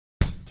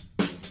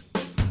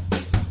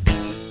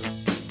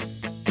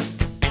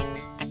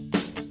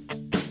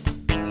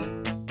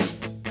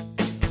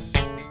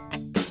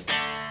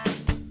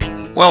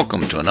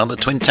Welcome to another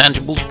Twin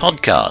Tangibles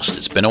podcast.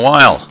 It's been a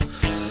while.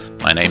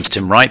 My name's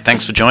Tim Wright.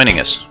 Thanks for joining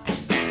us.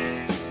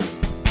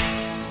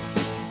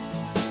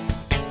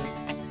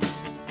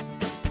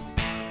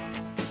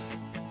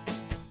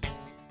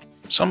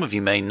 Some of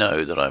you may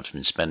know that I've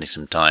been spending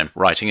some time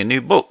writing a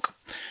new book,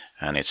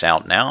 and it's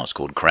out now. It's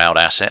called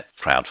CROWDASSET,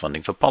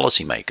 Crowdfunding for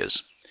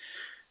Policymakers.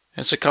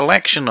 It's a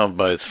collection of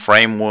both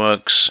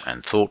frameworks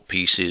and thought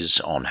pieces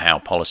on how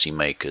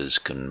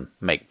policymakers can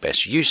make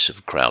best use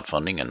of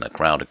crowdfunding and the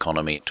crowd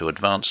economy to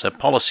advance their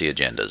policy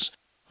agendas.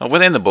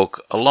 Within the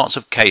book are lots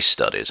of case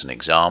studies and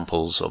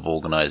examples of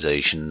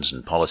organizations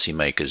and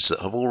policymakers that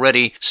have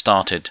already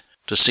started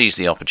to seize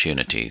the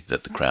opportunity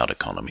that the crowd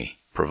economy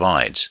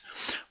provides.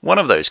 One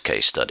of those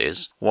case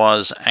studies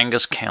was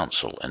Angus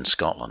Council in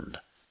Scotland.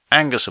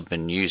 Angus have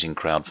been using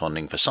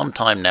crowdfunding for some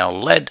time now,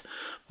 led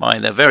by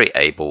their very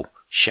able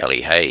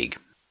Shelley, Hague,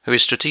 who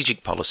is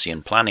Strategic Policy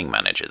and Planning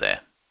Manager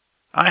there.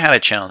 I had a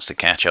chance to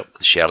catch up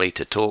with Shelley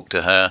to talk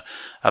to her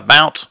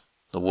about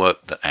the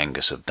work that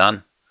Angus have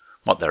done,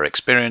 what their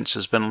experience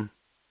has been,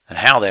 and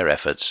how their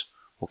efforts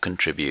will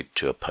contribute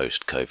to a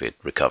post-COVID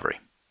recovery.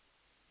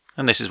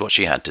 And this is what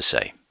she had to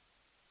say.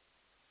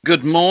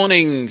 Good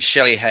morning,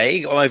 Shelley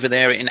Hague, over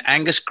there in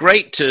Angus.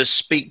 Great to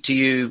speak to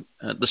you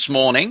this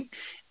morning.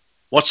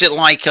 What's it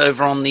like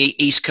over on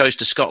the east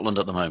coast of Scotland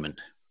at the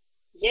moment?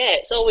 Yeah,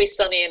 it's always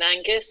sunny in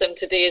Angus, and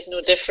today is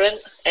no different.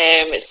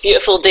 It's a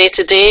beautiful day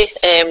today.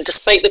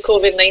 Despite the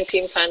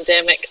COVID-19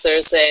 pandemic,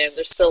 there's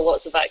still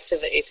lots of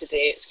activity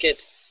today. It's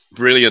good.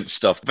 Brilliant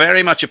stuff.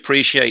 Very much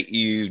appreciate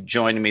you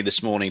joining me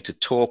this morning to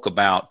talk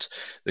about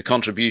the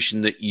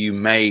contribution that you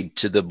made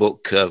to the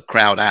book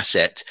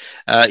CROWDASSET.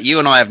 You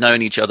and I have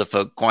known each other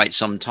for quite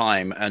some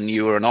time, and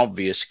you were an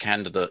obvious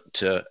candidate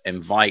to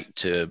invite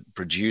to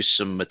produce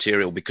some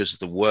material because of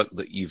the work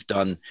that you've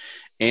done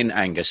in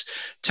Angus.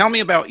 Tell me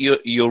about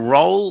your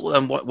role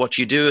and what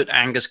you do at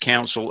Angus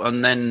Council,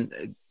 and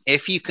then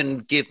if you can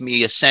give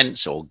me a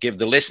sense or give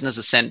the listeners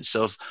a sense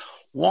of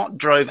what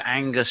drove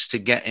Angus to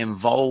get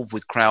involved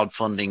with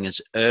crowdfunding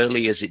as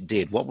early as it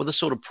did. What were the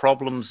sort of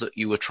problems that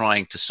you were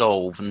trying to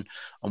solve, and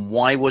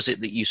why was it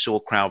that you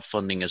saw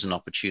crowdfunding as an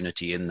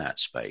opportunity in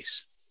that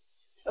space?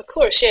 Of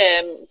course,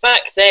 yeah.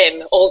 Back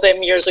then, all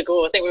them years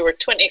ago, I think we were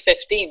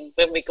 2015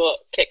 when we got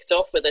kicked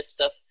off with this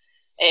stuff.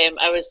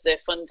 I was the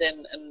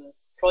funding and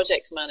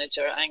projects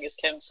manager at Angus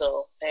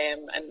Council,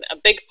 and a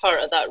big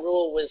part of that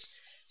role was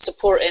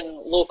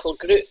supporting local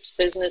groups,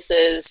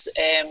 businesses,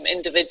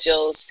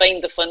 individuals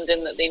find the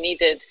funding that they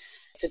needed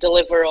to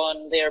deliver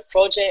on their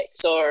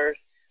projects or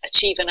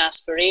achieve an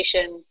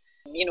aspiration.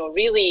 You know,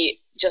 really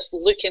just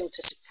looking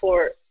to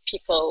support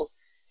people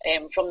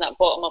from that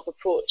bottom-up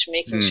approach,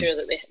 making sure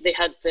that they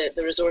had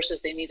the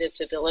resources they needed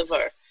to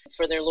deliver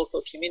for their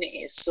local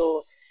communities.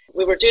 So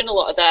we were doing a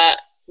lot of that,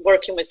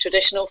 working with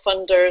traditional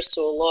funders,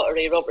 so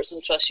Lottery,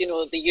 Robertson Trust, you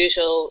know, the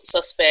usual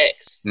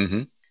suspects.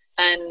 Mm-hmm.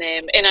 And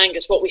in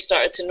Angus, what we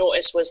started to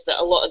notice was that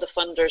a lot of the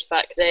funders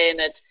back then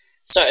had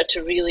started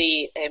to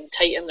really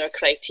tighten their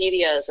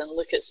criterias and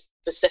look at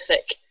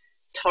specific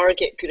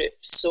target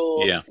groups.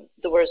 So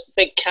there was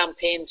big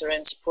campaigns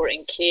around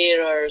supporting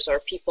carers or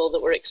people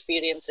that were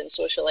experiencing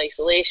social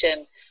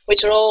isolation,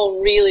 which are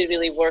all really,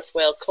 really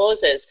worthwhile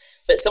causes.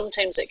 But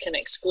sometimes it can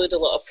exclude a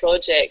lot of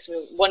projects. I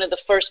mean, one of the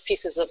first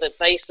pieces of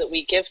advice that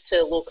we give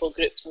to local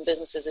groups and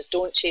businesses is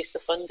don't chase the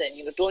funding.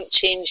 You know, don't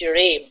change your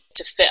aim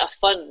to fit a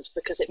fund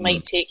because it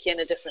might take you in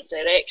a different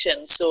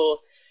direction. So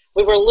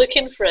we were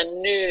looking for a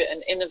new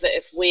and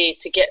innovative way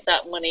to get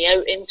that money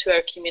out into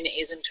our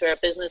communities, into our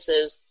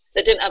businesses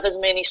that didn't have as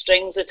many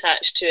strings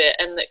attached to it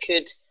and that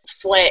could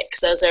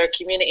flex as our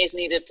communities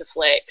needed to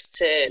flex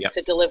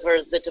to deliver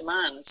the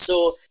demand.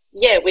 So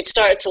yeah, we'd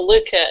started to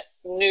look at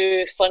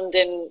new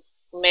funding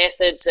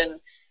methods, and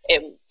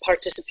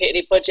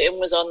participatory budgeting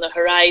was on the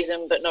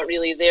horizon but not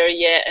really there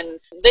yet, and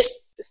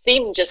this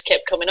theme just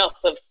kept coming up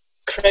of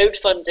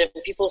crowdfunding.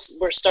 People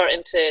were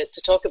starting to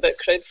talk about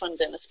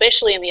crowdfunding,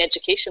 especially in the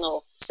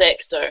educational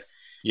sector.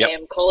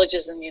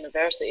 Colleges and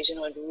universities, you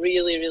know, had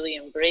really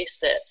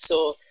embraced it.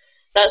 So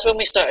that's when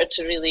we started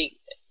to really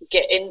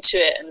get into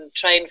it and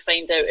try and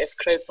find out if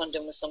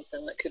crowdfunding was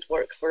something that could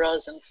work for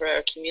us and for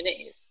our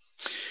communities.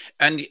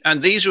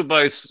 And these were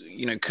both,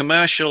 you know,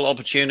 commercial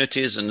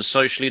opportunities and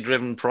socially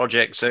driven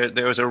projects.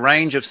 There was a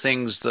range of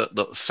things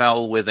that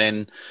fell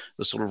within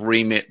the sort of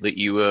remit that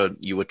you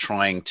were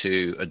trying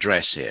to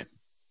address here.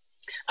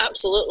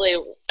 Absolutely.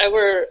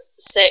 Our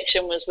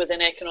section was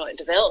within economic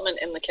development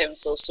in the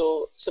council,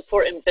 so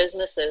supporting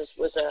businesses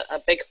was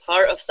a big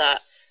part of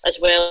that, as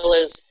well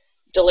as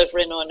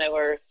delivering on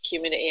our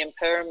community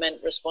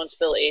empowerment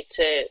responsibility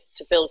to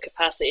build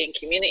capacity in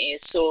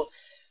communities. So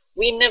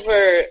we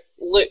never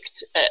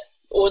looked at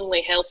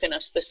only helping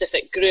a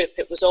specific group.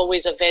 It was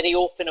always a very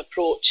open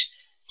approach.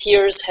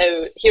 Here's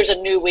a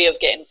new way of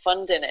getting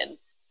funding in.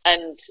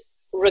 And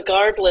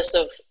regardless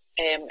of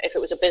if it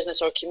was a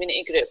business or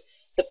community group,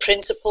 the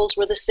principles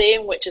were the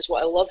same, which is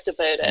what I loved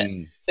about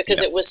it,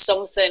 because it was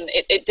something,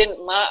 it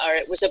didn't matter.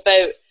 It was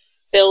about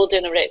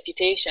building a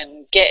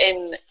reputation,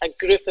 getting a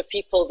group of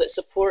people that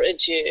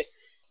supported you,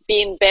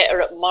 being better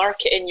at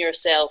marketing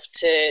yourself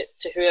to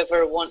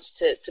whoever wants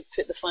to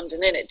put the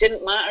funding in. It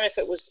didn't matter if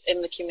it was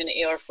in the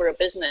community or for a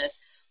business.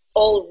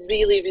 All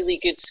really, really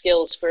good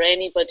skills for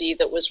anybody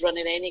that was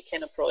running any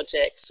kind of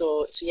project.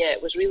 So yeah,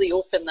 it was really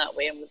open that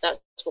way, and that's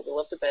what we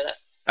loved about it.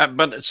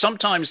 But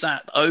sometimes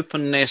that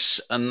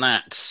openness and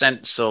that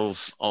sense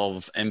of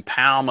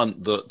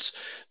empowerment that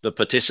the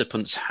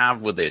participants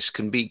have with this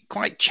can be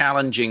quite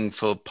challenging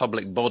for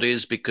public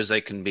bodies, because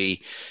they can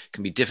be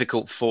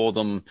difficult for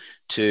them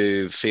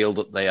to feel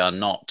that they are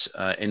not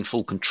in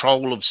full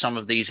control of some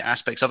of these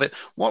aspects of it.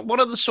 What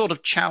are the sort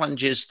of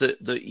challenges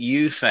that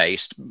you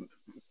faced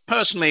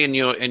personally in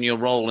your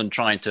role in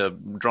trying to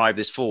drive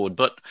this forward,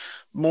 but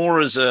more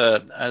as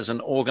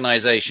an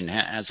organization,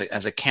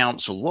 as a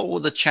council? What were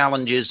the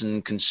challenges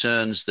and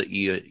concerns that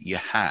you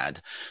had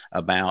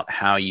about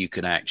how you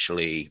could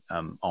actually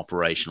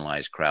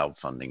operationalize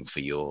crowdfunding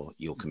for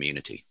your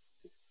community?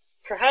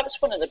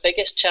 Perhaps one of the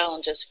biggest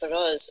challenges for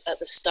us at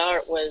the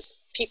start was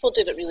people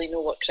didn't really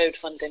know what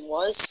crowdfunding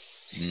was.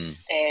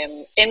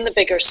 In the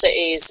bigger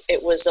cities,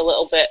 it was a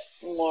little bit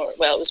more,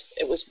 well,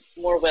 it was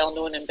more well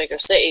known in bigger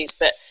cities,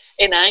 but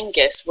in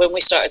Angus, when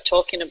we started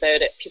talking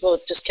about it, people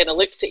just kind of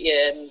looked at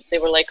you and they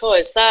were like, oh,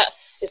 is that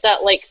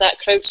like that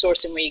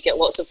crowdsourcing where you get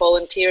lots of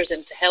volunteers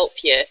in to help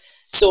you?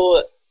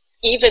 So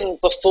even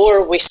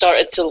before we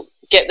started to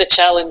get the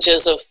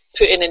challenges of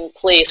putting in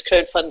place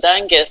Crowdfund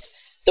Angus,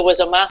 there was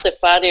a massive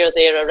barrier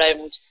there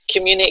around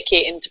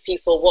communicating to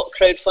people what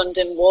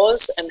crowdfunding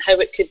was and how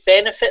it could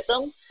benefit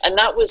them. And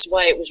that was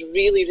why it was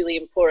really, really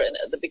important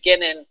at the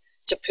beginning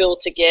to pull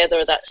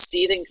together that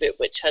steering group,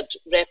 which had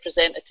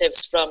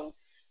representatives from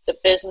the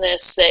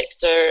business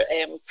sector,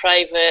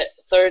 private,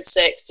 third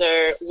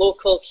sector,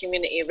 local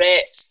community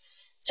reps,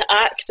 to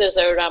act as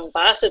our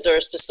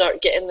ambassadors to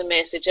start getting the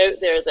message out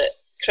there that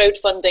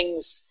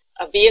crowdfunding's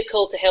a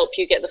vehicle to help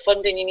you get the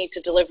funding you need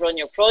to deliver on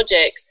your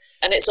projects,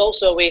 and it's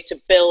also a way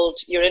to build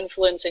your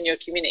influence in your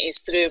communities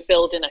through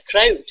building a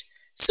crowd.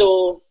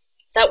 So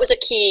that was a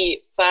key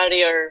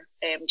barrier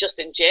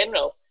just in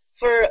general.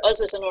 For us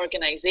as an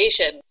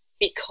organisation,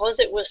 because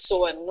it was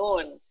so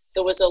unknown,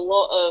 there was a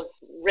lot of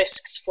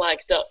risks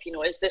flagged up. You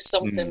know, is this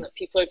something that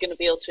people are going to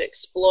be able to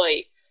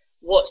exploit?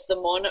 What's the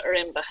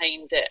monitoring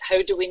behind it?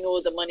 How do we know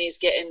the money's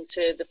getting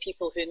to the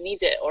people who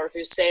need it or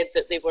who said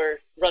that they were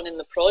running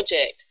the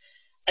project?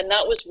 And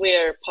that was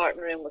where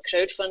partnering with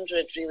Crowdfunder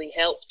had really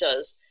helped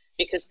us,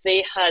 because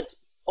they had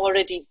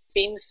already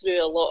been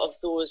through a lot of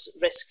those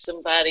risks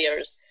and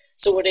barriers.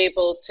 So we're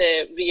able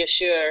to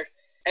reassure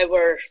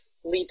our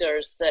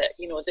leaders that,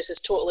 you know, this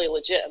is totally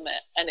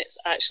legitimate and it's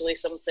actually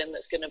something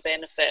that's going to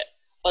benefit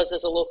us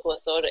as a local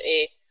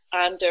authority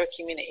and our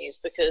communities,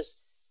 because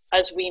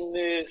as we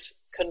move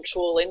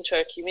control into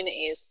our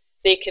communities,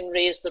 they can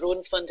raise their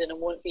own funding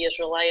and won't be as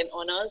reliant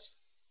on us.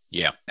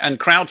 Yeah. And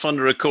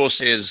Crowdfunder, of course,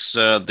 is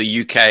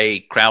the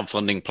UK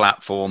crowdfunding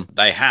platform.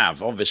 They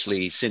have,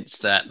 obviously, since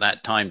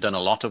that time, done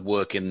a lot of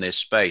work in this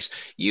space.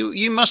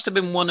 You must have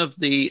been one of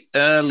the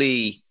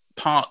early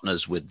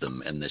partners with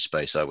them in this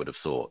space, I would have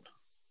thought.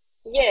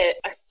 Yeah,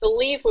 I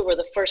believe we were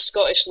the first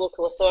Scottish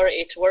local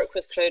authority to work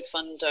with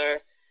Crowdfunder.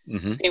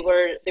 Mm-hmm.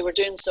 They were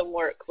doing some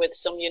work with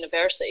some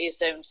universities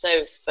down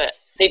south, but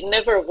they'd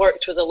never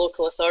worked with a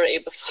local authority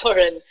before.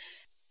 And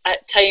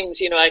at times,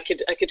 you know, I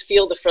could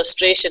feel the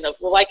frustration of,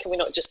 well, why can we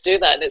not just do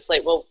that? And it's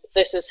like, well,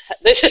 this is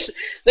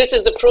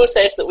the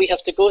process that we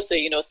have to go through.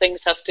 You know,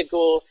 things have to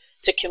go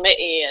to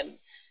committee, and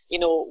you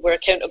know, we're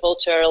accountable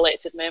to our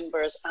elected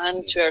members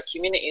and to our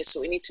communities. So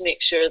we need to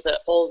make sure that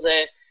all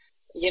the,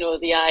 you know,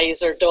 the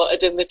I's are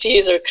dotted and the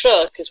T's are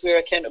crossed, because we're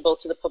accountable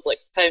to the public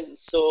pound.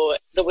 So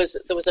there was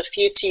a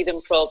few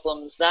teething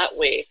problems that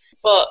way.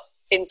 But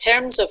in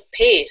terms of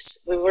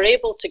pace, we were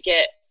able to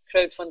get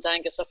Crowdfund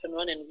Angus up and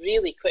running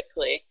really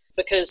quickly,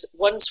 because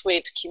once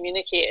we'd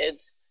communicated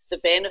the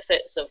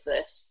benefits of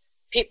this,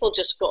 people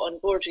just got on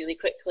board really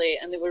quickly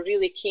and they were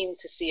really keen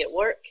to see it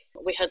work.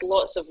 We had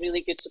lots of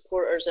really good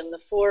supporters, and the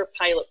 4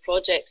 pilot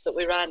projects that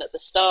we ran at the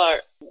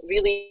start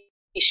really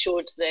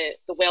showed the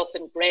wealth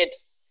and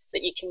breadth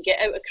that you can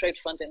get out of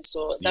crowdfunding.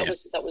 So that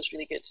was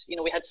really good. You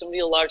know, we had some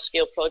real large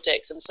scale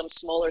projects and some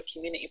smaller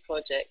community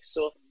projects.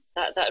 So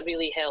that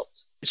really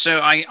helped.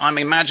 So I'm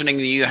imagining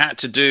that you had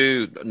to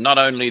do not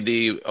only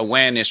the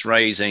awareness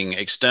raising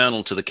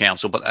external to the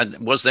council, but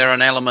was there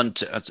an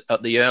element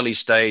at the early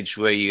stage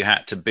where you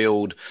had to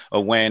build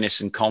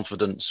awareness and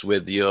confidence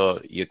with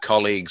your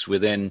colleagues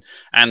within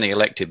and the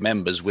elected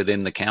members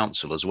within the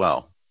council as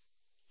well?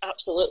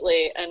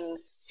 Absolutely. And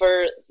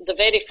for the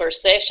very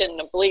first session,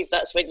 I believe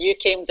that's when you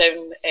came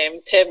down,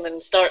 Tim,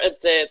 and started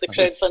the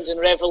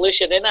crowdfunding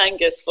revolution in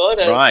Angus for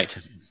us. Right.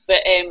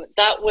 But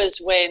that was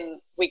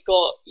when we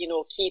got, you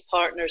know, key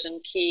partners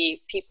and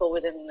key people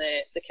within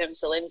the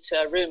council into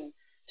a room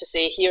to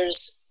say,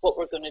 here's what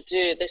we're going to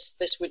do.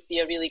 This would be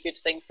a really good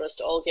thing for us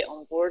to all get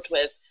on board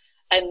with.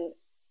 And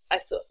I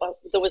thought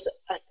there was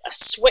a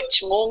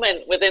switch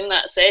moment within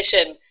that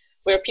session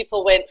where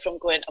people went from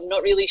going, I'm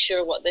not really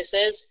sure what this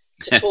is,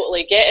 to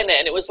totally getting it.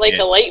 And it was like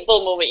a light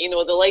bulb moment. You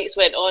know, the lights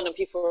went on and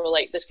people were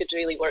like, this could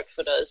really work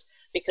for us.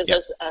 because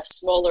as a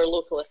smaller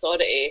local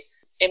authority,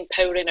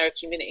 empowering our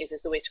communities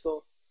is the way to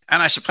go.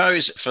 And I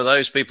suppose for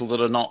those people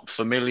that are not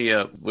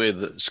familiar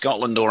with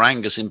Scotland or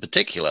Angus in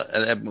particular,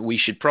 we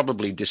should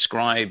probably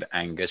describe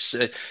Angus.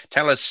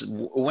 Tell us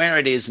where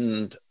it is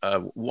and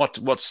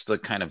what's the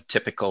kind of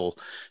typical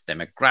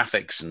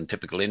demographics and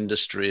typical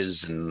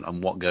industries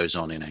and what goes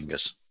on in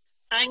Angus.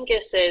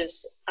 Angus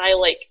is, I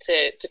like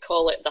to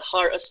call it the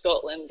heart of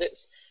Scotland.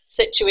 It's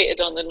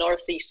situated on the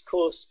northeast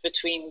coast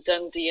between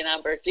Dundee and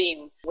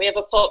Aberdeen. We have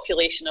a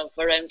population of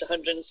around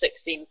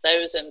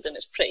 116,000 and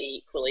it's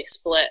pretty equally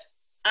split.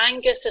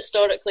 Angus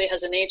historically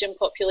has an ageing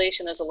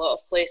population, as a lot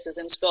of places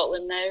in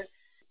Scotland now,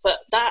 but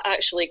that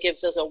actually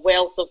gives us a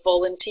wealth of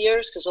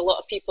volunteers because a lot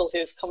of people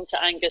who've come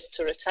to Angus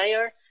to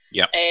retire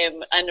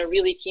and are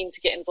really keen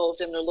to get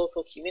involved in their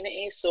local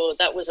community. So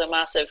that was a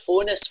massive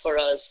bonus for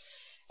us.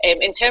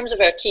 In terms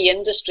of our key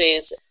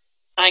industries,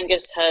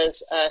 Angus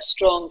has a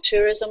strong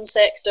tourism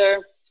sector.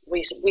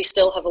 We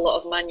still have a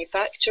lot of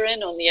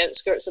manufacturing on the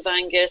outskirts of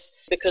Angus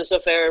because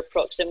of our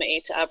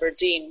proximity to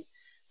Aberdeen.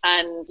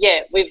 And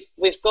yeah,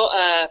 we've got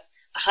a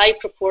high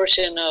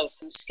proportion of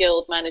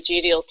skilled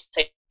managerial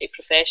type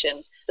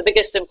professions. The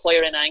biggest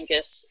employer in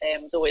Angus,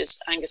 though, is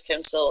Angus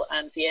Council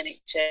and the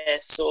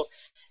NHS. So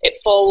it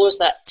follows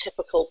that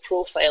typical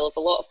profile of a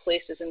lot of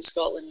places in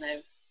Scotland now.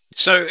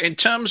 So in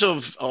terms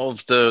of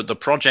the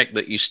project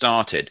that you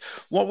started,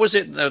 what was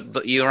it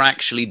that you're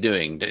actually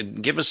doing?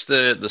 Give us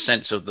the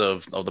sense of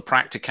the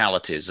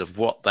practicalities of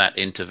what that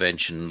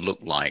intervention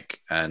looked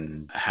like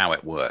and how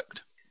it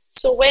worked.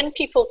 So when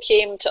people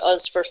came to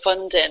us for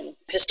funding,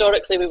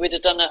 historically we would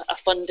have done a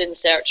funding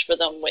search for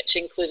them, which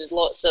included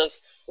lots of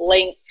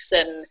links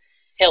and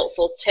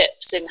helpful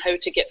tips in how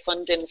to get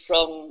funding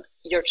from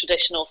your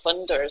traditional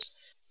funders.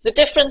 The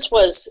difference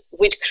was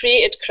we'd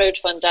created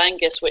Crowdfund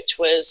Angus, which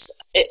was,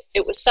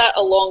 it was sat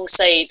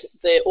alongside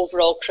the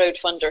overall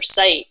crowdfunder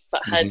site,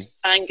 but had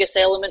Angus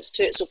elements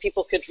to it so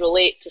people could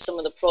relate to some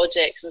of the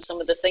projects and some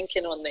of the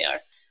thinking on there.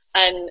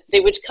 And they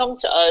would come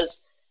to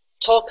us,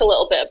 talk a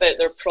little bit about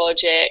their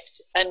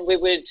project, and we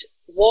would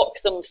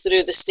walk them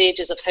through the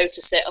stages of how to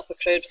set up a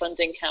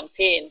crowdfunding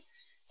campaign.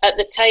 At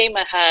the time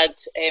I had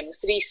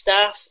 3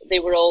 staff. They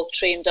were all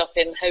trained up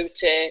in how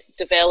to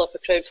develop a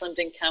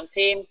crowdfunding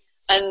campaign.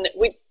 And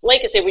we,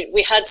 like I say,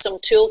 we had some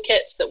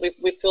toolkits that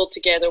we pulled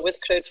together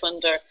with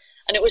Crowdfunder,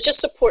 and it was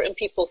just supporting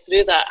people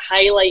through that,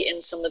 highlighting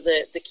some of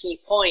the key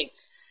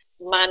points,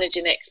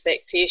 managing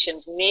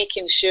expectations,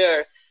 making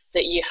sure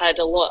that you had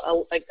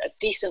a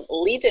decent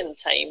lead-in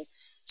time,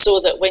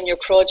 so that when your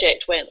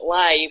project went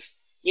live,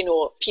 you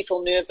know,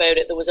 people knew about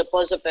it, there was a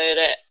buzz about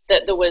it,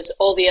 that there was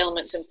all the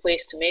elements in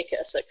place to make it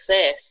a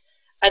success.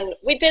 And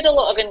we did a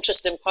lot of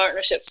interesting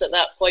partnerships at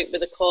that point with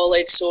the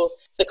college, so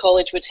the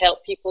college would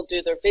help people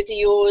do their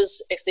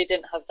videos if they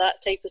didn't have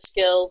that type of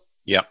skill.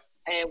 Yeah.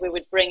 We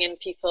would bring in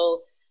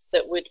people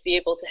that would be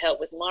able to help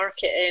with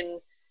marketing,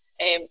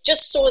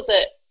 just so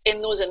that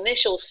in those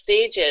initial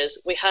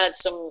stages, we had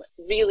some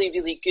really,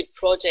 really good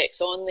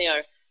projects on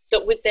there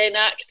that would then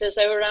act as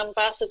our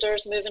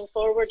ambassadors moving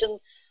forward. And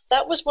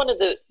that was one of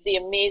the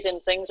amazing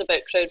things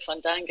about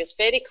Crowdfund Angus.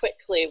 Very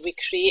quickly, we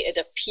created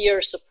a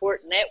peer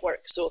support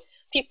network. So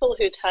people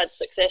who'd had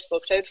successful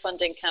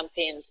crowdfunding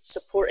campaigns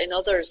supporting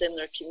others in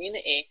their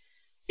community,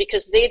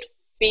 because they'd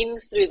been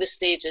through the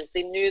stages,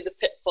 they knew the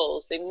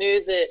pitfalls, they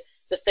knew the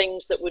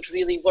things that would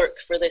really work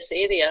for this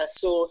area.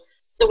 So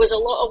there was a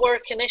lot of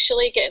work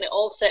initially getting it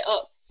all set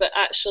up, but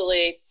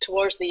actually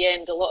towards the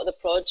end, a lot of the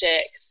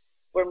projects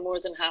were more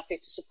than happy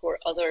to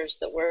support others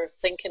that were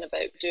thinking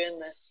about doing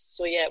this.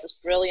 So yeah, it was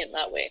brilliant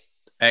that way.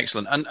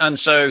 Excellent. And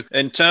so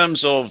in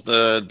terms of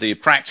the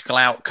practical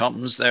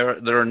outcomes, there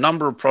are a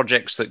number of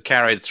projects that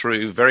carried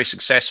through very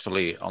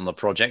successfully on the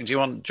project. Do you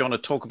want to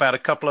talk about a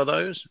couple of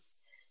those?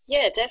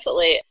 Yeah,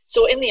 definitely.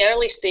 So in the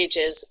early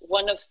stages,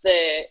 one of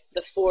the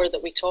 4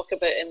 that we talk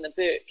about in the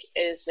book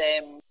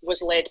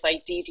was led by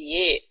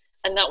DD8,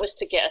 and that was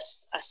to get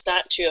a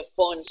statue of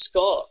Bon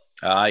Scott.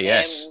 Ah,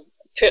 yes.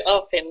 Put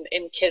up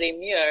in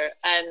Kirriemuir,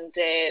 and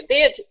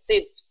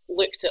they'd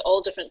looked at all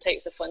different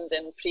types of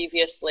funding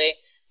previously.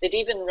 They'd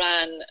even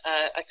ran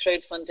a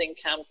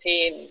crowdfunding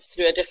campaign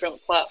through a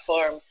different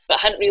platform,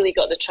 but hadn't really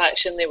got the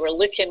traction they were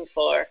looking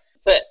for.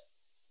 But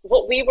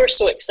what we were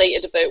so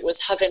excited about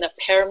was having a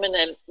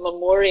permanent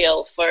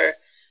memorial for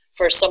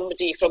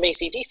somebody from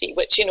AC/DC,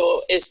 which, you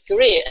know, is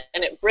great,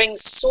 and it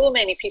brings so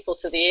many people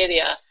to the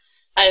area.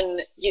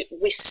 And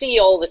we see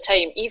all the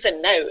time,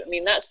 even now, I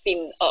mean, that's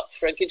been up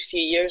for a good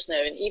few years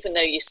now, and even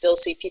now you still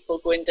see people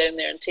going down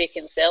there and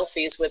taking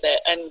selfies with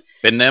it. And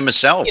been there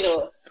myself. You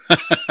know,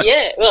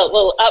 yeah,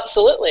 well,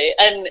 absolutely.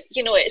 And,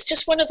 you know, it's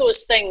just one of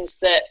those things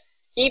that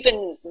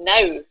even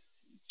now,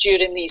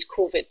 during these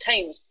COVID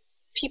times,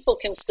 people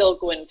can still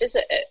go and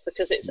visit it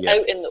because it's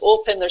out in the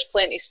open, there's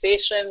plenty of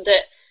space around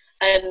it,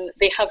 and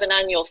they have an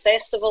annual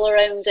festival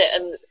around it.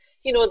 And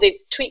you know, they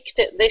tweaked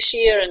it this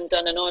year and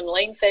done an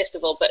online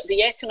festival, but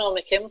the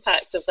economic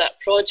impact of that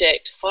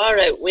project far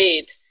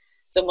outweighed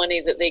the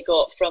money that they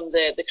got from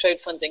the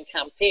crowdfunding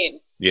campaign.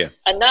 Yeah.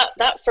 And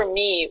that for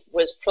me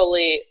was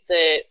probably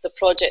the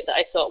project that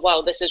I thought,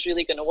 wow, this is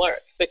really going to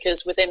work,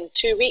 because within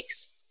 2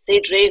 weeks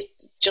they'd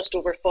raised just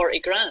over 40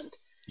 grand.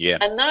 Yeah.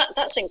 And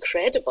that's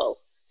incredible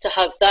to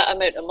have that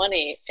amount of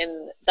money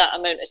in that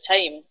amount of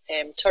time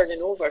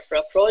turning over for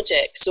a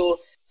project. So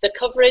the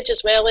coverage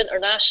as well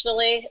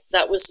internationally,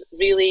 that was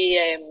really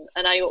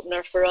an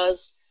eye-opener for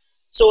us.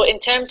 So in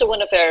terms of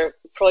one of our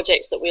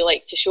projects that we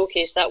like to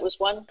showcase, that was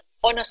one.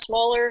 On a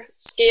smaller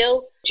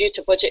scale, due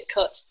to budget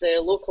cuts, the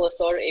local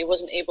authority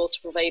wasn't able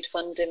to provide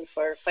funding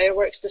for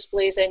fireworks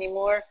displays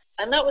anymore.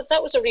 And that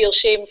was a real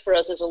shame for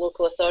us as a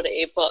local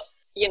authority. But,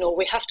 you know,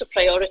 we have to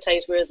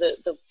prioritise where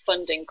the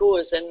funding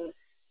goes. And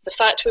the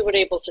fact we were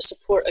able to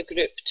support a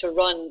group to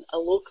run a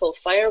local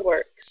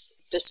fireworks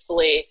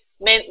display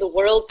meant the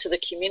world to the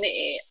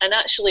community. And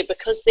actually,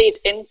 because they'd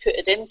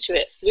inputted into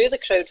it through the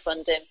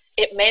crowdfunding,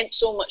 it meant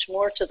so much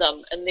more to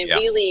them. And they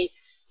really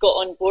got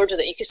on board with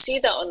it. You could see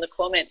that on the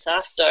comments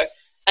after.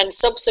 And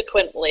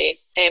subsequently,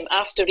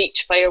 after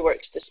each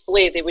fireworks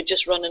display, they would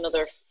just run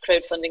another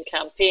crowdfunding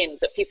campaign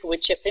that people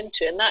would chip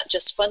into. And that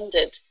just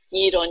funded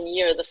year on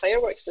year the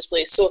fireworks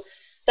displays. So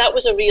that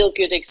was a real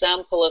good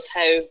example of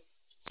how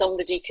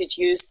somebody could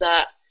use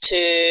that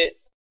to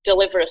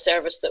deliver a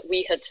service that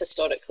we had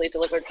historically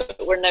delivered,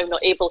 but we're now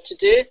not able to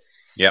do.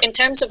 Yep. In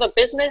terms of a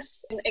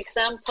business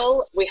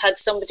example, we had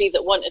somebody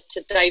that wanted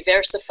to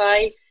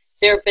diversify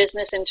their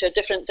business into a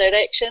different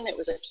direction. It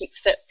was a Keep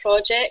Fit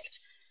project.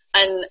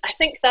 And I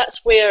think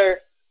that's where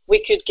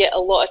we could get a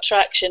lot of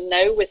traction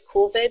now with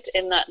COVID,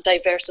 in that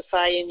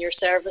diversifying your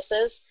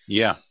services.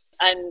 Yeah.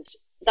 And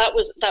that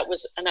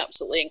was an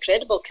absolutely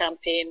incredible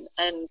campaign.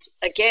 And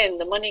again,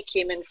 the money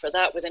came in for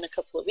that within a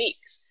couple of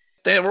weeks.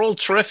 They're all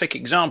terrific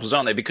examples,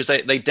 aren't they? Because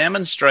they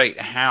demonstrate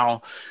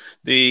how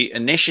the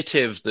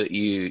initiative that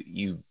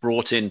you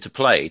brought into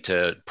play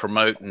to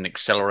promote and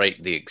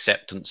accelerate the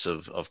acceptance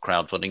of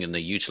crowdfunding and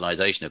the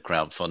utilization of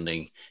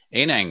crowdfunding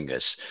in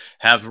Angus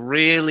have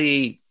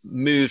really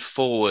moved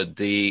forward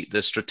the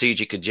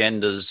strategic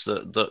agendas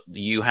that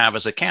you have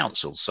as a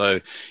council. So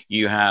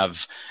you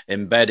have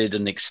embedded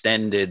and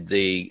extended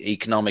the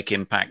economic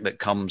impact that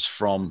comes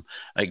from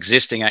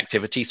existing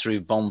activity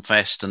through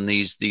Bombfest and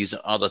these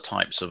other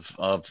types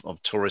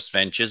of tourist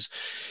ventures.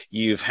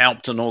 You've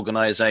helped an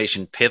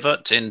organization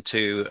pivot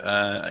into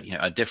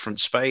a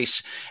different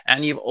space,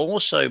 and you've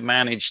also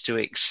managed to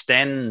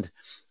extend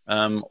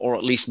or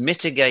at least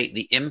mitigate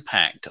the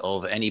impact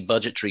of any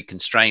budgetary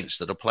constraints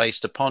that are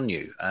placed upon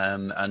you,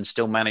 and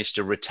still manage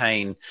to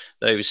retain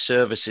those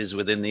services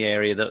within the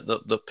area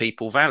that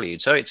people valued.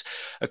 So it's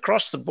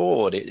across the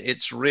board,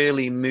 it's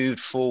really moved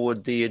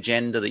forward the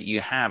agenda that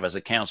you have as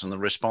a council and the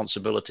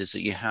responsibilities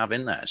that you have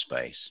in that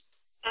space.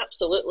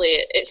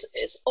 Absolutely.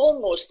 It's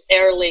almost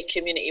early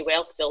community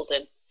wealth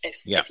building,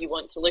 if you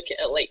want to look at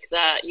it like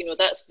that. You know,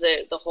 that's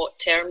the hot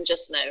term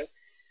just now.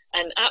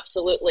 And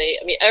absolutely,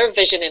 I mean, our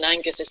vision in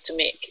Angus is to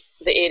make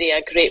the area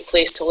a great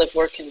place to live,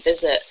 work and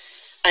visit.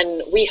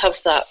 And we have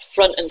that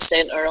front and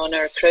centre on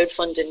our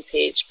crowdfunding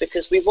page,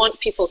 because we want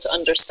people to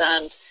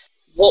understand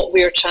what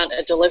we're trying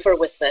to deliver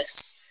with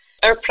this.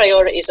 Our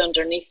priorities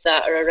underneath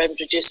that are around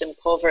reducing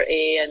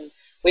poverty, and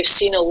we've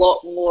seen a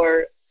lot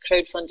more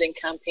crowdfunding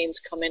campaigns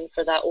come in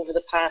for that over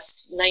the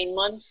past 9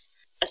 months,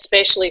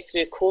 especially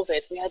through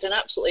COVID. We had an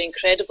absolutely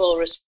incredible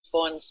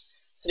response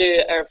through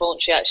our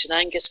Voluntary Action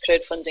Angus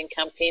crowdfunding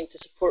campaign to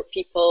support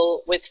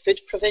people with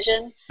food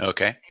provision.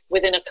 Okay.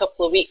 Within a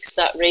couple of weeks,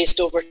 that raised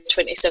over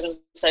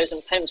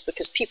 £27,000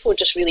 because people were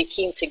just really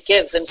keen to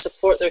give and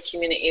support their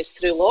communities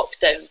through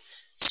lockdown.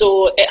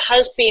 So it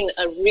has been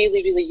a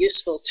really, really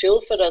useful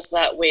tool for us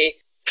that way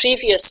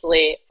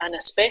previously, and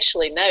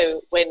especially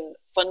now when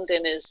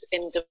funding is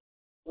in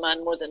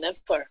demand more than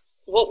ever.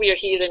 What we are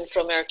hearing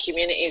from our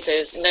communities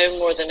is now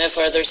more than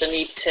ever there's a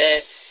need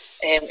to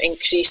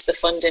increase the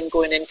funding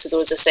going into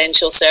those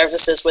essential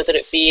services, whether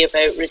it be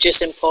about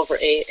reducing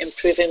poverty,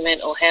 improving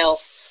mental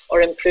health,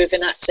 or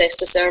improving access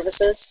to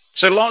services.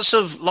 So lots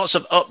of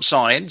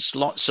upsides,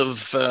 lots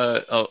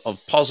of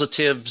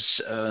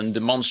positives and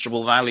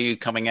demonstrable value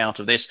coming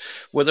out of this.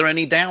 Were there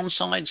any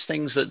downsides,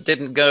 things that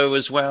didn't go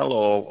as well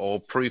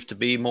or proved to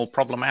be more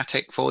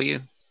problematic for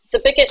you?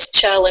 The biggest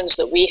challenge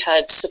that we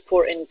had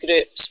supporting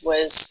groups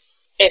was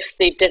if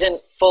they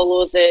didn't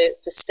follow the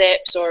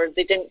steps or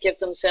they didn't give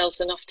themselves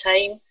enough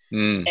time.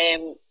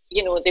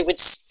 You know,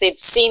 they'd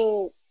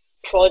seen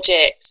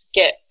projects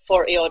get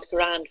 40 odd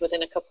grand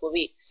within a couple of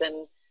weeks,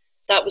 and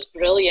that was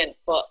brilliant,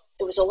 but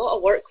there was a lot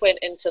of work went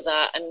into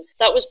that, and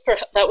that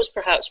was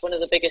perhaps one of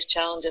the biggest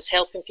challenges,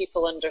 helping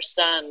people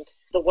understand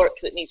the work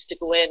that needs to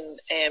go in.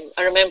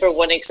 I remember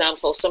one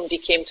example, somebody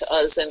came to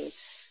us and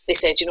they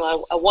said, you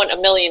know, I want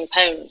 £1 million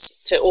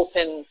to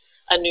open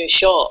a new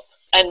shop,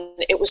 and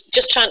it was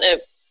just trying to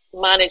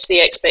manage the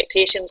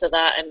expectations of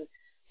that, and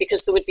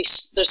because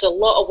there's a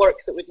lot of work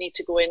that would need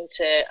to go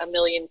into £1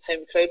 million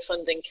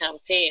crowdfunding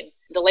campaign.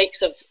 The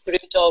likes of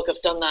Brewdog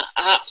have done that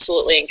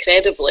absolutely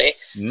incredibly,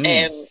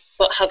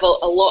 but have a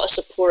lot of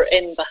support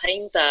in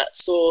behind that.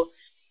 So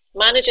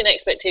managing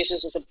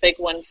expectations was a big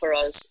one for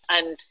us,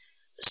 and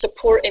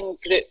supporting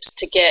groups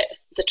to get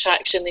the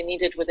traction they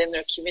needed within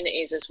their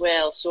communities as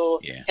well. So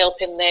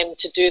helping them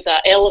to do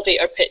that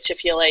elevator pitch,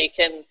 if you like,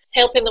 and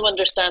helping them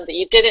understand that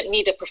you didn't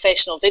need a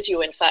professional video.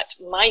 In fact,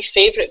 my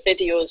favourite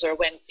videos are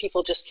when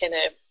people just kind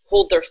of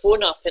hold their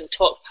phone up and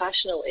talk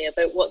passionately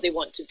about what they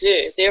want to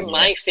do. They're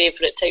my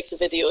favourite types of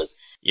videos.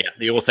 Yeah,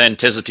 the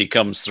authenticity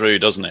comes through,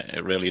 doesn't it?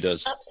 It really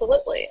does.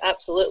 Absolutely,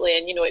 absolutely.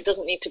 And, you know, it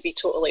doesn't need to be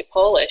totally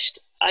polished.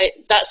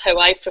 That's how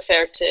I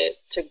prefer to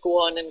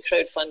go on and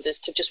crowdfund, is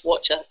to just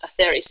watch a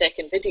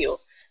 30-second video.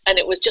 And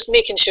it was just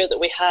making sure that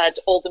we had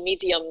all the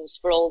mediums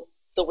for all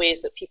the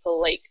ways that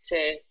people like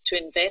to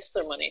invest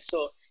their money.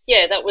 So,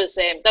 yeah, that was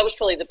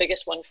probably the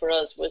biggest one for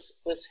us,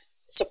 was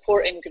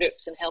supporting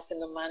groups and helping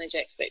them manage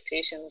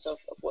expectations of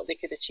what they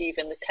could achieve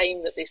in the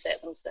time that they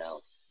set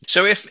themselves.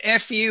 So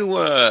if you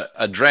were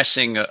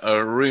addressing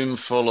a room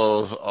full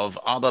of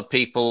other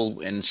people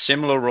in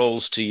similar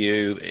roles to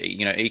you,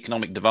 you know,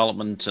 economic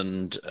development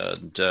and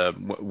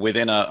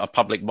within a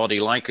public body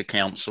like a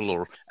council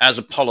or as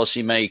a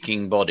policy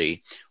making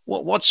body,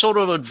 what sort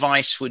of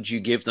advice would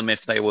you give them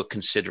if they were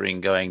considering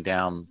going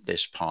down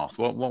this path?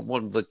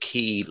 What are the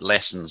key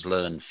lessons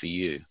learned for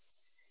you?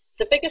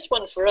 The biggest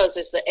one for us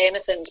is that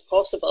anything's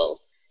possible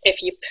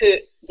if you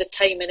put the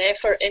time and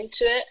effort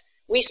into it.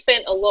 We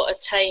spent a lot of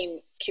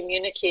time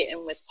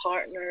communicating with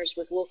partners,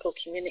 with local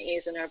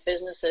communities and our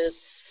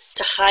businesses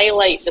to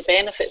highlight the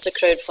benefits of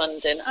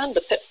crowdfunding and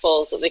the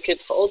pitfalls that they could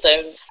fall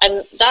down.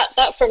 And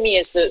that for me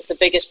is the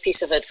biggest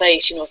piece of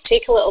advice. You know,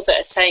 take a little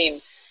bit of time,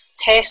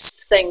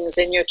 test things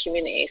in your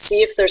community,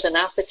 see if there's an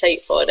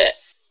appetite for it.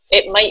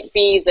 It might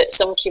be that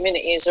some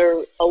communities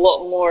are a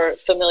lot more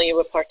familiar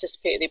with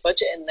participatory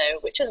budgeting now,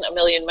 which isn't a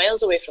million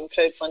miles away from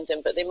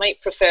crowdfunding, but they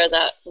might prefer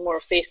that more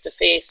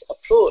face-to-face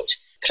approach.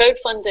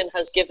 Crowdfunding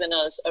has given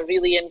us a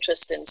really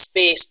interesting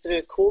space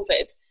through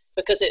COVID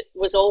because it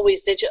was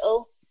always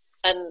digital,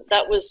 and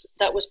that was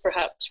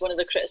perhaps one of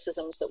the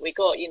criticisms that we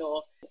got. You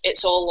know,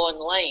 it's all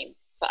online,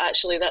 but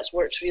actually that's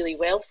worked really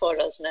well for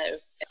us now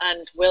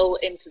and will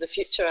into the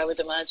future, I would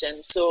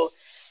imagine. So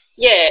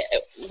yeah,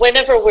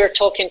 whenever we're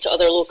talking to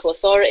other local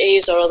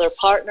authorities or other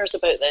partners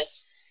about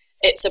this,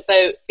 it's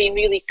about being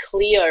really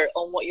clear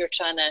on what you're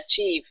trying to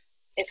achieve.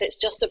 If it's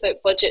just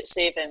about budget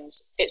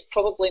savings, it's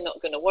probably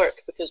not going to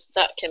work because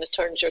that kind of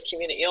turns your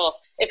community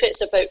off. If it's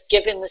about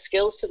giving the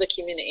skills to the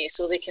community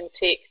so they can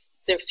take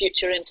their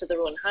future into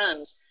their own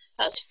hands,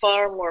 that's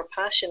far more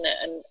passionate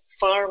and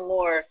far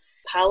more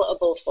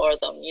palatable for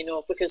them, you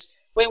know, because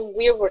when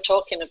we were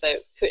talking about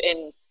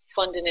putting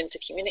funding into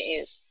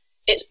communities,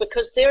 it's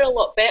because they're a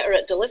lot better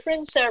at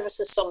delivering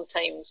services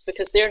sometimes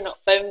because they're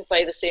not bound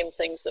by the same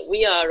things that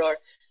we are, or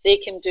they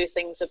can do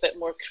things a bit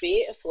more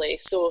creatively.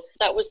 So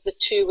that was the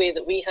two-way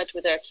that we had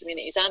with our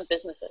communities and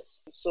businesses.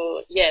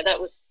 So yeah,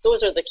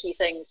 those are the key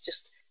things.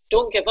 Just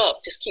don't give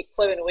up. Just keep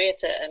ploughing away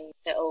at it, and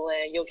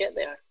you'll get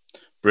there.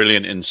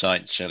 Brilliant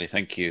insights, Shelley.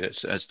 Thank you.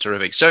 That's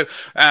terrific. So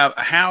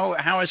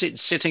how is it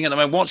sitting at the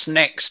moment? What's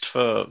next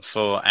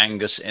for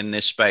Angus in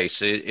this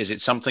space? Is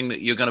it something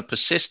that you're going to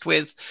persist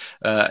with?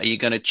 Are you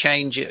going to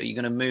change it? Are you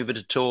going to move it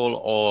at all?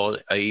 Or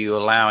are you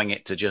allowing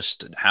it to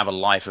just have a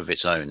life of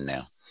its own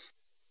now?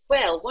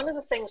 Well, one of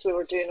the things we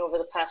were doing over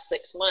the past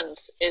 6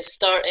 months is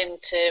starting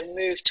to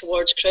move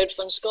towards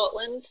Crowdfund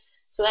Scotland.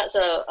 So that's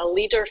a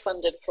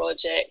leader-funded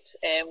project,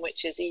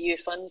 which is EU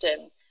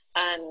funding,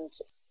 and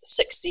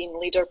 16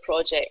 leader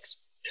projects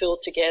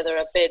pulled together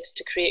a bid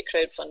to create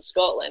Crowdfund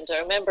Scotland. I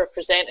remember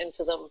presenting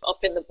to them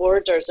up in the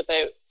Borders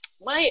about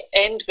my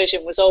end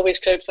vision was always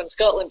Crowdfund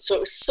Scotland, so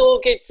it was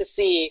so good to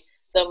see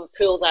them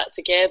pull that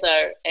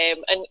together.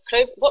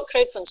 What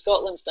Crowdfund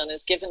Scotland's done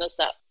is given us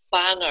that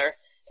banner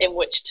in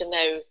which to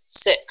now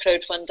sit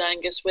Crowdfund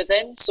Angus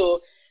within.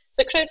 So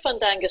the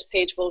Crowdfund Angus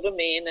page will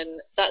remain,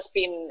 and that's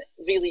been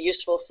really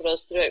useful for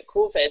us throughout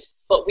COVID,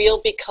 but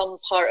we'll become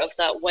part of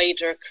that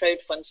wider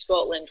Crowdfund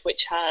Scotland,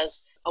 which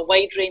has a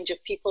wide range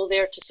of people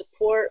there to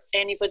support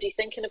anybody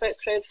thinking about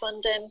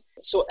crowdfunding.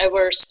 So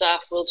our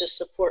staff will just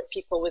support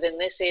people within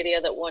this area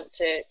that want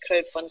to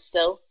crowdfund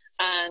still,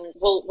 and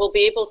we'll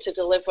be able to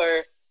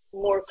deliver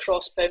more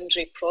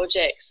cross-boundary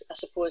projects, I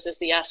suppose, is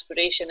the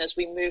aspiration as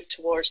we move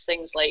towards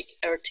things like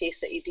our Tay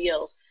City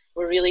deal.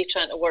 We're really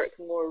trying to work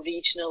more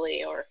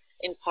regionally or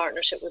in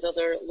partnership with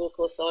other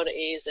local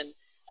authorities and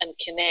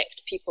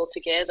connect people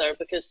together,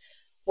 because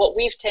what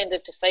we've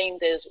tended to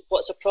find is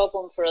what's a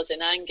problem for us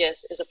in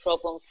Angus is a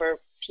problem for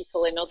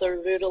people in other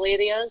rural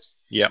areas,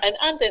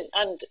 and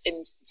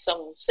in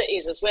some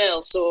cities as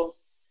well. So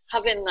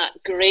having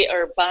that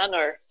greater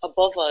banner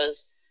above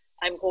us,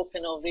 I'm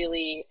hoping will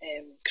really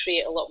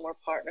create a lot more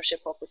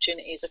partnership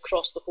opportunities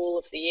across the whole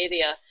of the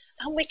area.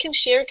 And we can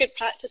share good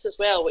practice as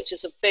well, which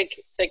is a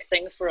big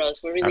thing for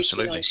us. We're really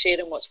keen on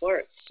sharing what's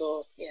worked.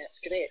 So yeah, it's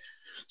great.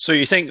 So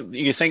you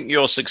think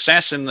your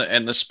success in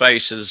the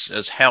space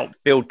has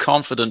helped build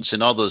confidence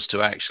in others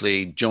to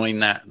actually join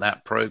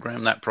that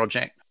program, that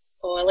project?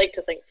 Oh, I like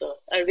to think so.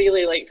 I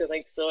really like to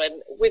think so.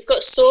 And we've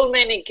got so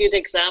many good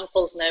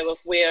examples now of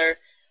where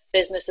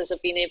businesses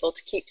have been able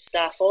to keep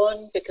staff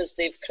on because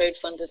they've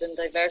crowdfunded and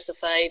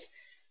diversified.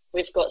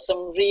 We've got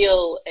some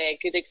real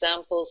good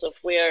examples of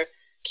where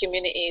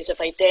communities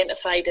have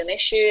identified an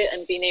issue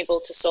and been able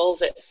to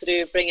solve it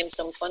through bringing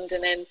some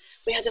funding in.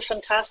 We had a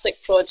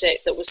fantastic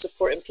project that was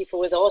supporting people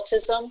with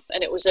autism,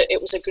 and it was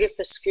a group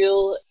of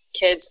school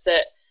kids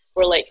that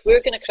were like,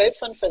 we're going to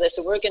crowdfund for this,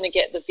 and we're going to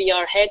get the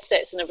VR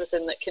headsets and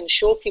everything that can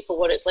show people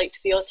what it's like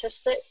to be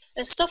autistic.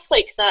 And stuff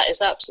like that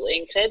is absolutely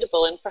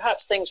incredible, and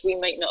perhaps things we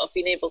might not have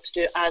been able to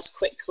do as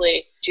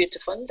quickly due to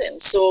funding.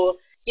 So,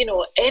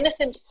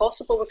 anything's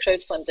possible with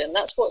crowdfunding.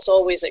 That's what's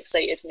always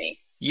excited me.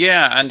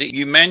 Yeah, and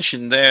you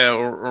mentioned there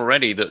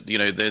already that,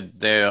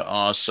 there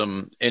are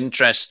some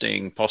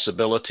interesting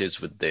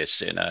possibilities with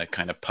this in a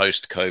kind of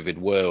post-COVID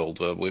world.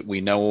 We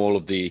know all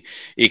of the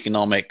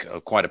economic,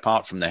 quite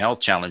apart from the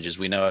health challenges,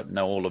 we know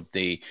all of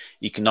the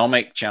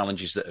economic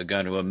challenges that are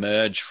going to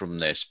emerge from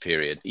this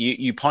period.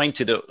 You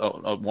pointed at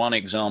one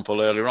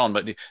example earlier on,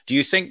 but do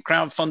you think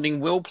crowdfunding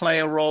will play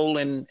a role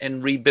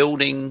in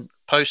rebuilding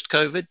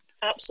post-COVID?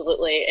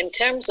 Absolutely. In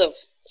terms of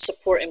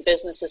supporting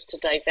businesses to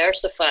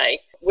diversify,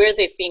 where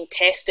they've been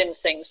testing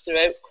things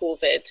throughout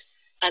COVID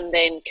and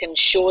then can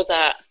show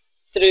that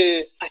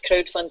through a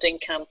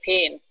crowdfunding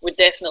campaign would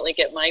definitely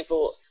get my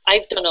vote.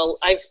 I've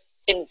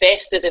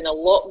invested in a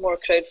lot more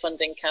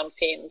crowdfunding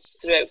campaigns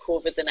throughout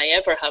COVID than I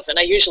ever have, and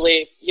I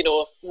usually,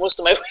 most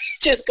of my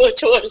wages go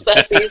towards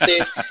that these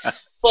days.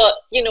 But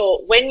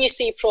when you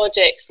see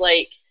projects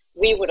like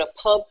we were a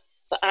pub,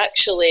 but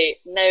actually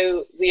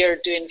now we are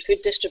doing food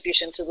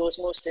distribution to those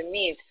most in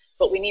need,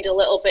 but we need a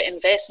little bit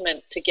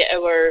investment to get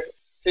our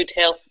food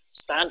health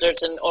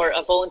standards or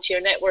a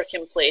volunteer network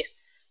in place.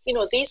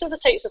 These are the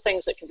types of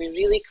things that can be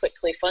really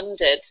quickly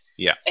funded,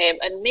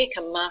 and make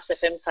a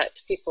massive impact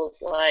to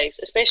people's lives,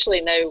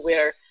 especially now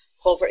where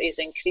poverty is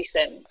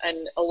increasing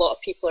and a lot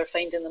of people are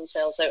finding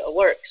themselves out of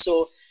work.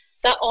 So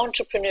that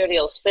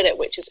entrepreneurial spirit,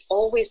 which has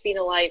always been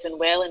alive and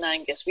well in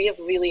Angus, we have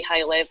really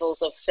high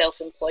levels of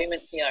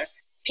self-employment here.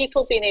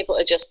 People being able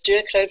to just do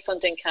a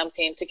crowdfunding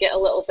campaign to get a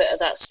little bit of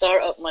that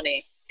startup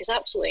money is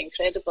absolutely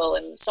incredible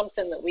and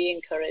something that we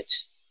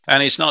encourage.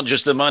 And it's not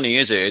just the money,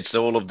 is it? It's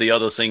all of the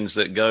other things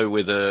that go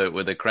with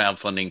a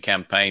crowdfunding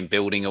campaign,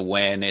 building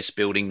awareness,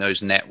 building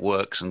those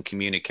networks and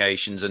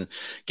communications, and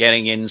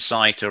getting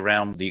insight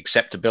around the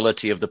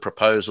acceptability of the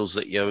proposals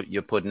that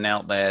you're putting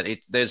out there.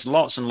 There's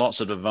lots and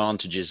lots of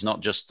advantages, not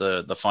just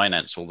the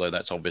finance, although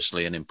that's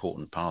obviously an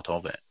important part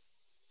of it.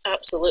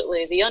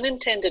 Absolutely. The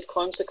unintended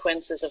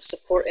consequences of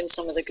supporting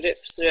some of the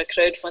groups through a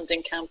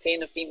crowdfunding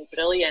campaign have been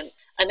brilliant.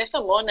 And if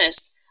I'm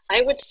honest,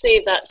 I would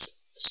say that's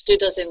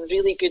stood us in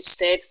really good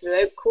stead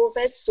throughout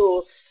COVID.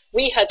 So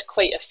we had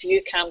quite a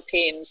few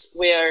campaigns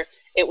where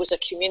it was a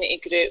community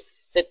group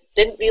that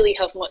didn't really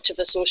have much of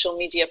a social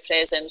media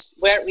presence,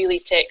 weren't really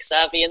tech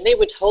savvy, and they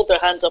would hold their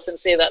hands up and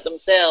say that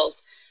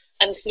themselves.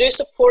 And through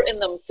supporting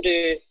them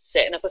through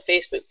setting up a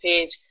Facebook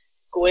page,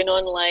 going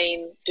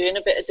online, doing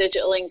a bit of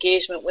digital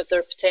engagement with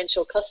their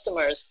potential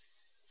customers,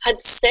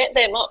 had set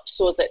them up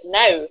so that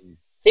now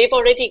they've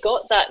already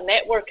got that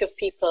network of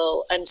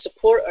people and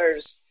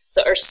supporters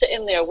that are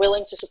sitting there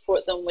willing to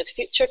support them with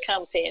future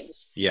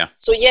campaigns. Yeah.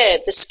 So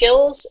the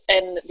skills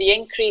and the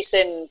increase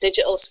in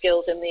digital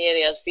skills in the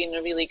area has been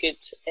a really good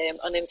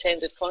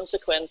unintended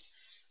consequence.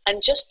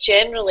 And just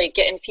generally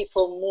getting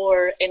people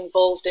more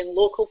involved in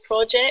local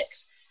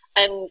projects.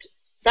 And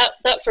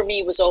that for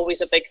me was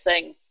always a big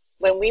thing.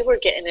 When we were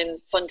getting in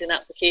funding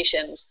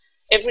applications,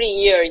 every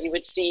year you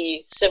would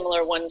see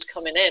similar ones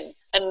coming in.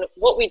 And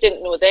what we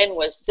didn't know then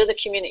was, do the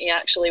community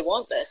actually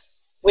want this?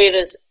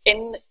 Whereas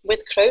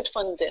with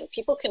crowdfunding,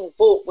 people can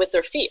vote with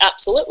their feet.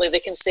 Absolutely.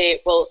 They can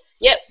say, well,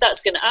 yep, that's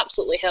going to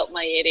absolutely help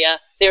my area.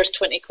 There's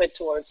 20 quid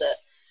towards it.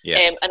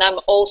 Yeah. And I'm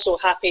also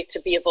happy to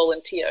be a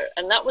volunteer.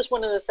 And that was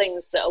one of the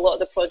things that a lot of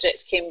the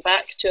projects came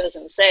back to us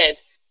and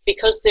said,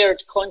 because their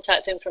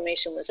contact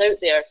information was out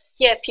there,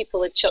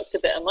 people had chucked a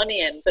bit of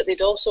money in, but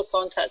they'd also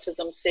contacted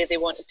them to say they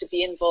wanted to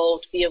be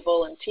involved, be a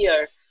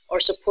volunteer,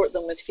 or support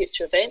them with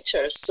future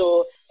ventures.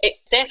 So it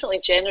definitely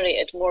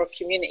generated more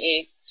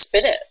community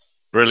spirit.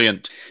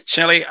 Brilliant.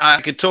 Shelley,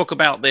 I could talk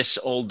about this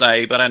all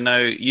day, but I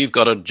know you've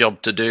got a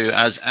job to do,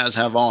 as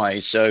have I.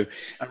 So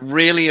I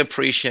really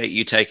appreciate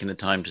you taking the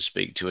time to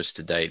speak to us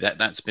today.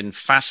 That's been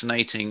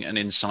fascinating and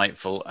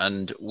insightful,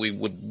 and we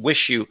would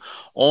wish you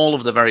all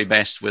of the very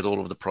best with all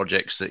of the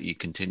projects that you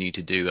continue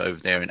to do over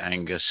there in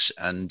Angus.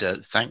 And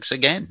thanks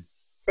again.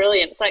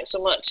 Brilliant. Thanks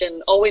so much.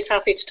 And always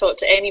happy to talk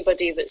to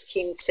anybody that's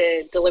keen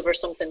to deliver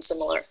something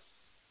similar.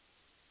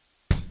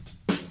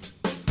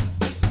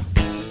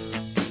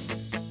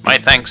 My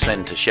thanks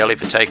then to Shelley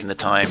for taking the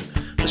time,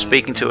 for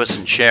speaking to us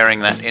and sharing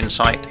that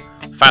insight.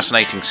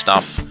 Fascinating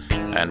stuff,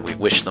 and we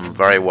wish them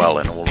very well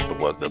in all of the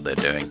work that they're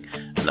doing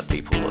and the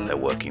people that they're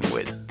working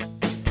with.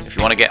 If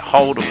you want to get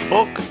hold of the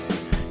book,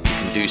 you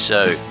can do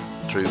so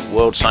through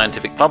World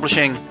Scientific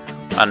Publishing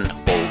and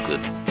all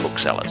good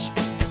booksellers.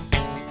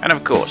 And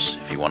of course,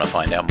 if you want to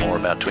find out more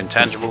about Twin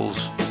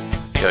Tangibles,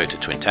 go to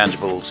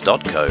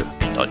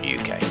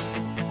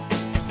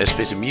twintangibles.co.uk. This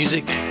piece of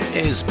music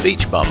is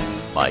Beach Bum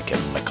by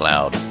Kevin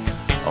MacLeod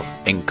of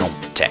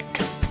Incompetech.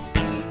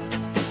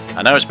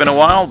 I know it's been a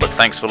while, but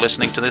thanks for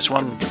listening to this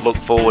one. Look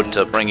forward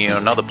to bringing you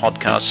another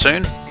podcast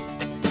soon.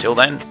 Till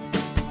then,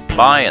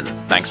 bye and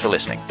thanks for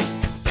listening.